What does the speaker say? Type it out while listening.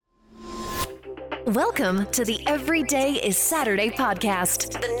Welcome to the Every Day is Saturday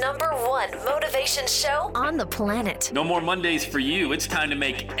podcast, the #1 motivation show on the planet. No more Mondays for you. It's time to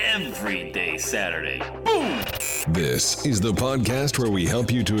make every day Saturday. Boom! This is the podcast where we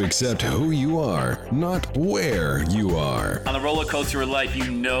help you to accept who you are, not where you are. On the roller coaster of life,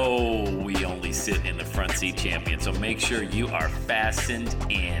 you know we only sit in the front seat, champion. So make sure you are fastened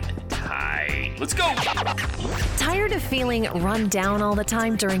in tight. Let's go! Tired of feeling run down all the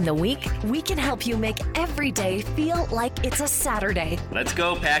time during the week? We can help you make every day feel like it's a Saturday. Let's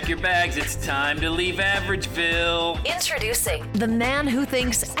go. Pack your bags. It's time to leave Averageville. Introducing the man who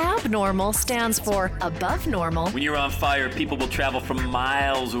thinks abnormal stands for above normal. When you're on fire, people will travel from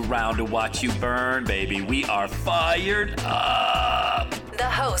miles around to watch you burn, baby. We are fired up. The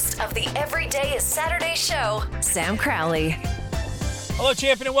host of the Every Day is Saturday show, Sam Crowley. Hello,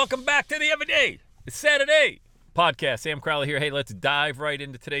 champion, and welcome back to the Every Day It's Saturday podcast. Sam Crowley here. Hey, let's dive right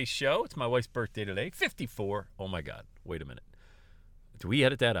into today's show. It's my wife's birthday today, 54. Oh, my God. Wait a minute. Do we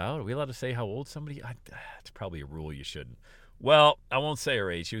edit that out? Are we allowed to say how old somebody? It's probably a rule you shouldn't. Well, I won't say her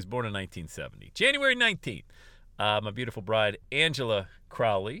age. She was born in 1970. January 19th. My beautiful bride, Angela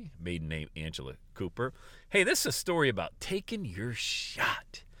Crowley, maiden name Angela Cooper. Hey, this is a story about taking your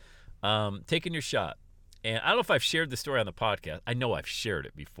shot. Taking your shot. And I don't know if I've shared the story on the podcast. I know I've shared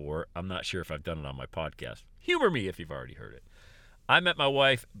it before. I'm not sure if I've done it on my podcast. Humor me if you've already heard it. I met my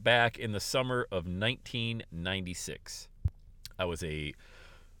wife back in the summer of 1996. I was a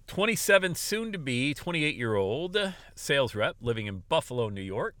 27, soon-to-be 28-year-old sales rep living in Buffalo, New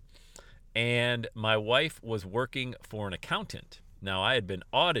York. And my wife was working for an accountant. Now, I had been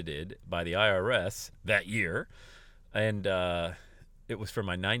audited by the IRS that year, and it was for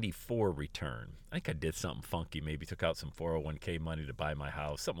my 94 return. I think I did something funky, maybe took out some 401k money to buy my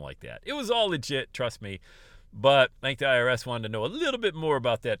house, something like that. It was all legit, trust me. But I think the IRS wanted to know a little bit more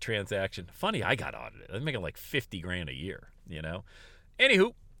about that transaction. Funny, I got audited. I was making like 50 grand a year, you know.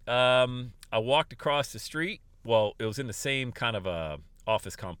 Anywho, I walked across the street. Well, it was in the same kind of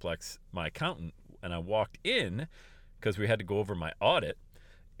office complex, my accountant, and I walked in because we had to go over my audit.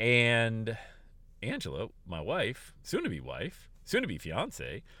 And Angela, my wife, soon-to-be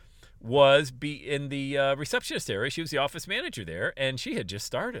fiance, was in the receptionist area. She was the office manager there, and she had just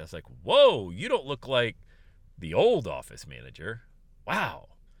started. I was like, whoa, you don't look like the old office manager. Wow.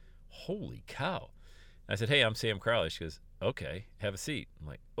 Holy cow. And I said, hey, I'm Sam Crowley. She goes, okay, have a seat. I'm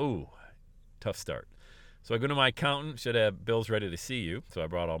like, oh, tough start. So I go to my accountant, should have bills ready to see you. So I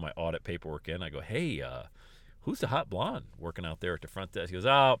brought all my audit paperwork in. I go, hey, who's the hot blonde working out there at the front desk? He goes,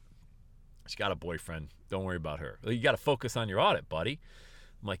 oh, she got a boyfriend. Don't worry about her. Well, you got to focus on your audit, buddy.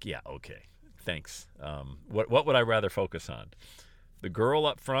 I'm like, yeah, okay, thanks. What would I rather focus on? The girl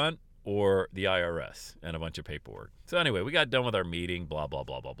up front or the IRS and a bunch of paperwork? So anyway, we got done with our meeting, blah, blah,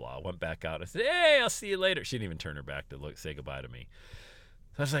 blah, blah, blah. I went back out. I said, hey, I'll see you later. She didn't even turn her back to say goodbye to me.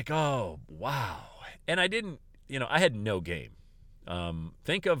 So I was like, oh, wow. And I didn't, I had no game.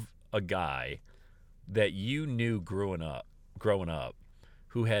 Think of a guy that you knew growing up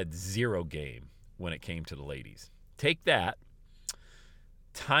who had zero game when it came to the ladies. Take that,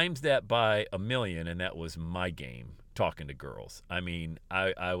 times that by 1,000,000, and that was my game talking to girls. I mean,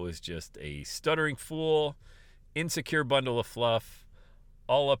 I was just a stuttering fool, insecure bundle of fluff,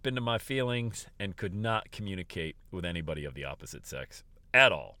 all up into my feelings, and could not communicate with anybody of the opposite sex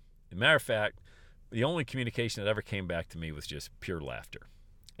at all. As a matter of fact, the only communication that ever came back to me was just pure laughter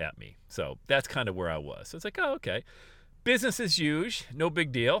at me. So that's kind of where I was. So it's like, oh, okay. Business as usual, no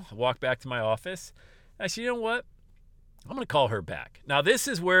big deal. I walked back to my office. I said, you know what? I'm going to call her back. Now, this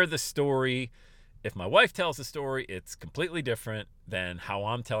is where the story, if my wife tells the story, it's completely different than how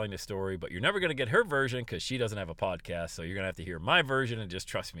I'm telling the story, but you're never going to get her version because she doesn't have a podcast, so you're going to have to hear my version and just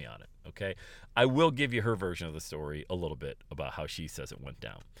trust me on it, okay? I will give you her version of the story a little bit about how she says it went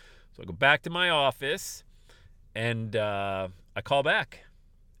down. So I go back to my office, and I call back,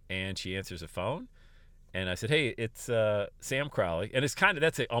 and she answers the phone. And I said, hey, it's Sam Crowley. And it's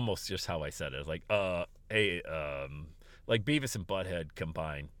that's almost just how I said it. It's like, hey, like Beavis and Butthead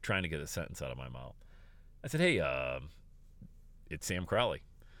combined, trying to get a sentence out of my mouth. I said, hey, it's Sam Crowley.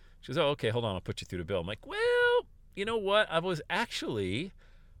 She goes, oh, okay, hold on, I'll put you through the bill. I'm like, well, you know what? I was actually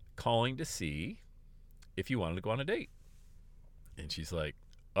calling to see if you wanted to go on a date. And she's like,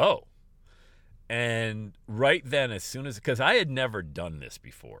 oh. And right then, because I had never done this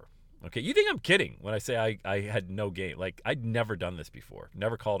before. Okay, you think I'm kidding when I say I had no game. Like, I'd never done this before.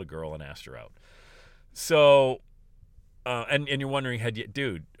 Never called a girl and asked her out. So, and you're wondering,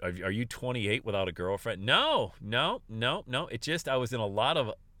 dude, are you 28 without a girlfriend? No. It just, I was in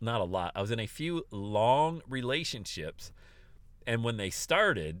I was in a few long relationships And when they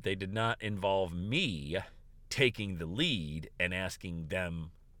started, they did not involve me taking the lead and asking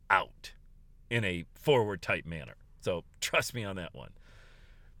them out in a forward type manner. So trust me on that one.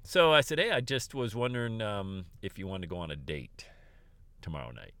 So I said, hey, I just was wondering if you wanted to go on a date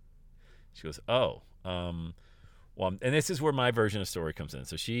tomorrow night. She goes, oh, well, and this is where my version of the story comes in.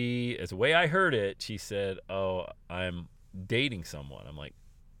 So she, as the way I heard it, she said, oh, I'm dating someone. I'm like,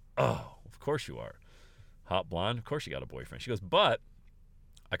 oh, of course you are. Hot blonde, of course you got a boyfriend. She goes, but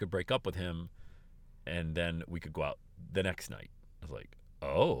I could break up with him and then we could go out the next night. I was like,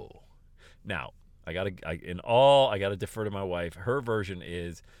 oh. Now, I gotta defer to my wife. Her version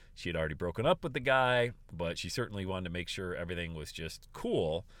is she had already broken up with the guy, but she certainly wanted to make sure everything was just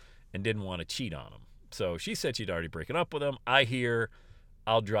cool and didn't want to cheat on him. So she said she'd already broken up with him. I hear,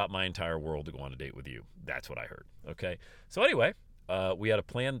 I'll drop my entire world to go on a date with you. That's what I heard. Okay. So anyway, we had a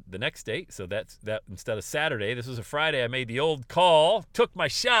plan the next date. So that instead of Saturday, this was a Friday. I made the old call, took my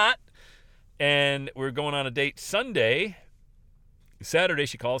shot, and we're going on a date Sunday. Saturday,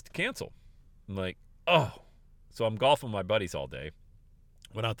 she calls to cancel. I'm like, oh. So I'm golfing with my buddies all day.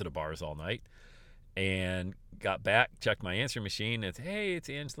 Went out to the bars all night and got back, checked my answering machine. It's, hey, it's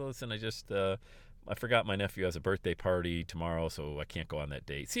Angela. Listen, I forgot my nephew has a birthday party tomorrow, so I can't go on that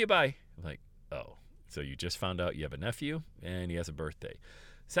date. See you, bye. I'm like, oh, so you just found out you have a nephew and he has a birthday.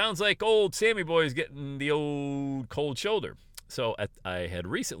 Sounds like old Sammy Boy is getting the old cold shoulder. So I had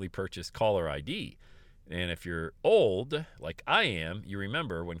recently purchased caller ID. And if you're old, like I am, you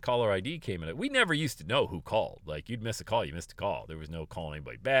remember when caller ID came in. We never used to know who called. Like, you'd miss a call, you missed a call. There was no calling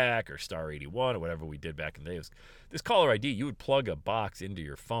anybody back or star 81 or whatever we did back in the day. This caller ID, you would plug a box into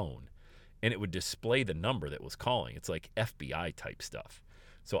your phone, and it would display the number that was calling. It's like FBI type stuff.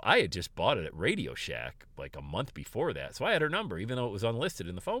 So I had just bought it at Radio Shack like a month before that. So I had her number, even though it was unlisted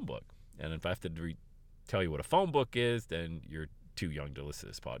in the phone book. And if I have to tell you what a phone book is, then you're too young to listen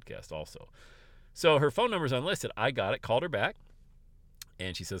to this podcast also. So her phone number's unlisted. I got it, called her back,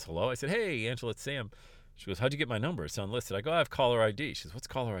 and she says, hello. I said, hey, Angela, it's Sam. She goes, how'd you get my number? It's unlisted. I go, I have caller ID. She says, what's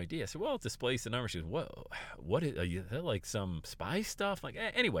caller ID? I said, well, it displays the number. She goes, whoa, what is that, like some spy stuff? Like,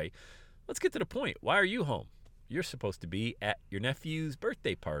 anyway, let's get to the point. Why are you home? You're supposed to be at your nephew's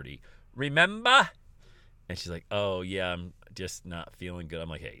birthday party. Remember? And she's like, oh, yeah, I'm just not feeling good. I'm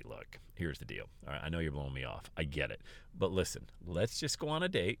like, hey, look, here's the deal. All right, I know you're blowing me off. I get it. But listen, let's just go on a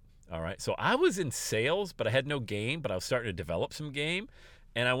date. All right, so I was in sales, but I had no game, but I was starting to develop some game,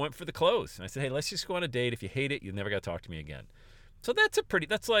 and I went for the close. And I said, hey, let's just go on a date. If you hate it, you never got to talk to me again. So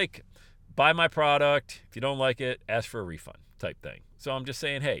that's like, buy my product. If you don't like it, ask for a refund type thing. So I'm just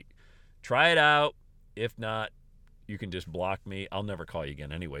saying, hey, try it out. If not, you can just block me. I'll never call you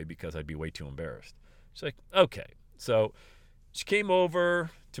again anyway because I'd be way too embarrassed. She's like, okay. So she came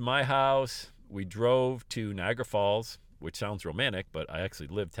over to my house. We drove to Niagara Falls, which sounds romantic, but I actually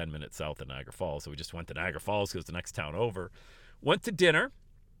live 10 minutes south of Niagara Falls. So we just went to Niagara Falls because the next town over. Went to dinner,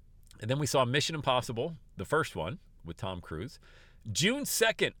 and then we saw Mission Impossible, the first one, with Tom Cruise. June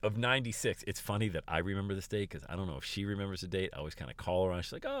 2nd of 96. It's funny that I remember this date because I don't know if she remembers the date. I always kind of call her on.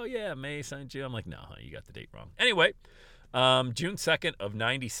 She's like, oh, yeah, May signed you. I'm like, no, honey, you got the date wrong. Anyway, June 2nd of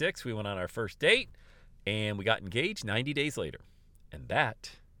 96, we went on our first date, and we got engaged 90 days later. And that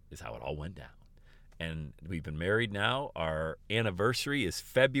is how it all went down. And we've been married now. Our anniversary is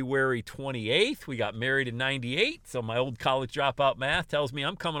February 28th. We got married in 98. So my old college dropout math tells me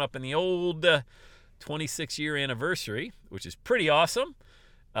I'm coming up in the old 26-year anniversary, which is pretty awesome.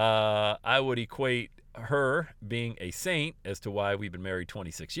 I would equate her being a saint as to why we've been married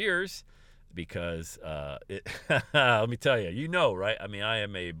 26 years because let me tell you, right? I mean, I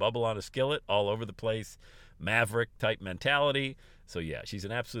am a bubble on a skillet all over the place, maverick type mentality. So, yeah, she's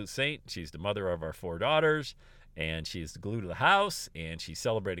an absolute saint. She's the mother of our 4 daughters, and she's the glue to the house, and she's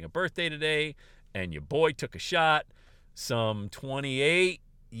celebrating a birthday today, and your boy took a shot some 28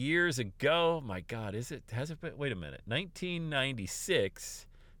 years ago. My God, has it been? Wait a minute. 1996,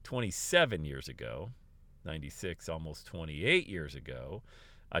 27 years ago, 96, almost 28 years ago,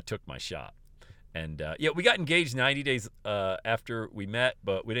 I took my shot. And, we got engaged 90 days after we met,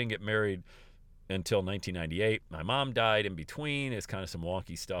 but we didn't get married until 1998. My mom died in between. It's kind of some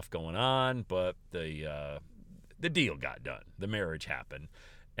wonky stuff going on, but the deal got done. The marriage happened,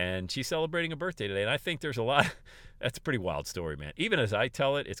 and she's celebrating a birthday today. And I think there's a lot. That's a pretty wild story, man. Even as I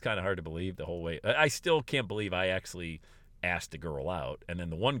tell it, it's kind of hard to believe the whole way. I still can't believe I actually asked a girl out, and then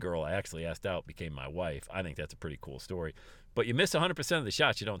the one girl I actually asked out became my wife. I think that's a pretty cool story. But you miss 100% of the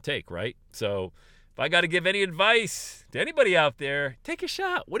shots you don't take, right? So if I got to give any advice to anybody out there, take a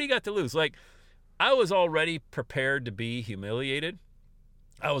shot. What do you got to lose? Like, I was already prepared to be humiliated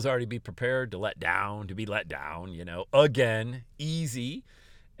I was already be prepared to be let down, again, easy.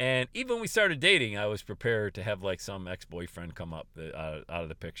 And even when we started dating, I was prepared to have like some ex-boyfriend come up out of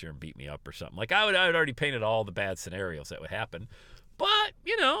the picture and beat me up or something. Like I had already painted all the bad scenarios that would happen. But,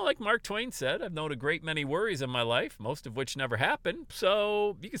 like Mark Twain said, I've known a great many worries in my life, most of which never happened.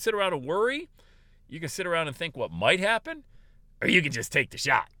 So you can sit around and worry. You can sit around and think what might happen, or you can just take the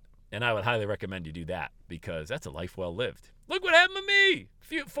shot. And I would highly recommend you do that because that's a life well lived. Look what happened to me.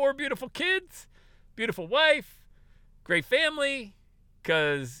 4 beautiful kids, beautiful wife, great family.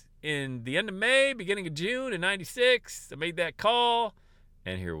 Because in the end of May, beginning of June in 96, I made that call,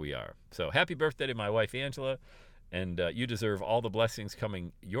 and here we are. So happy birthday to my wife, Angela, and you deserve all the blessings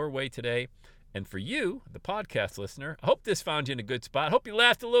coming your way today. And for you, the podcast listener, I hope this found you in a good spot. I hope you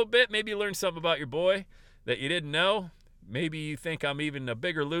laughed a little bit. Maybe you learned something about your boy that you didn't know. Maybe you think I'm even a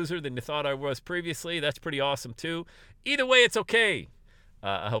bigger loser than you thought I was previously. That's pretty awesome, too. Either way, it's okay.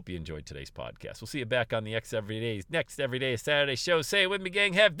 I hope you enjoyed today's podcast. We'll see you back on the next Everyday is Saturday show. Say it with me,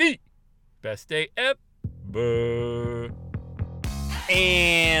 gang. Have the best day ever.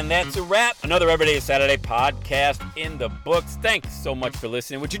 And that's a wrap. Another Everyday is Saturday podcast in the books. Thanks so much for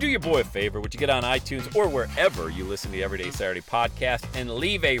listening. Would you do your boy a favor? Would you get on iTunes or wherever you listen to the Everyday Saturday podcast and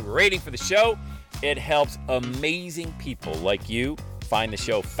leave a rating for the show? It helps amazing people like you find the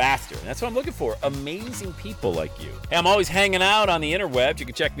show faster. And that's what I'm looking for, amazing people like you. Hey, I'm always hanging out on the interwebs. You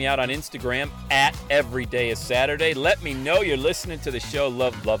can check me out on Instagram at Everyday is Saturday. Let me know you're listening to the show.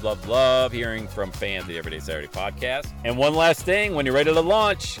 Love hearing from fans of the Everyday Saturday podcast. And one last thing, when you're ready to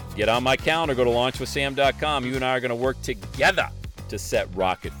launch, get on my calendar, go to launchwithsam.com. You and I are going to work together to set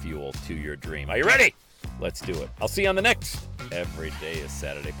rocket fuel to your dream. Are you ready? Let's do it. I'll see you on the next Everyday is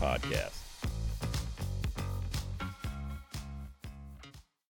Saturday podcast.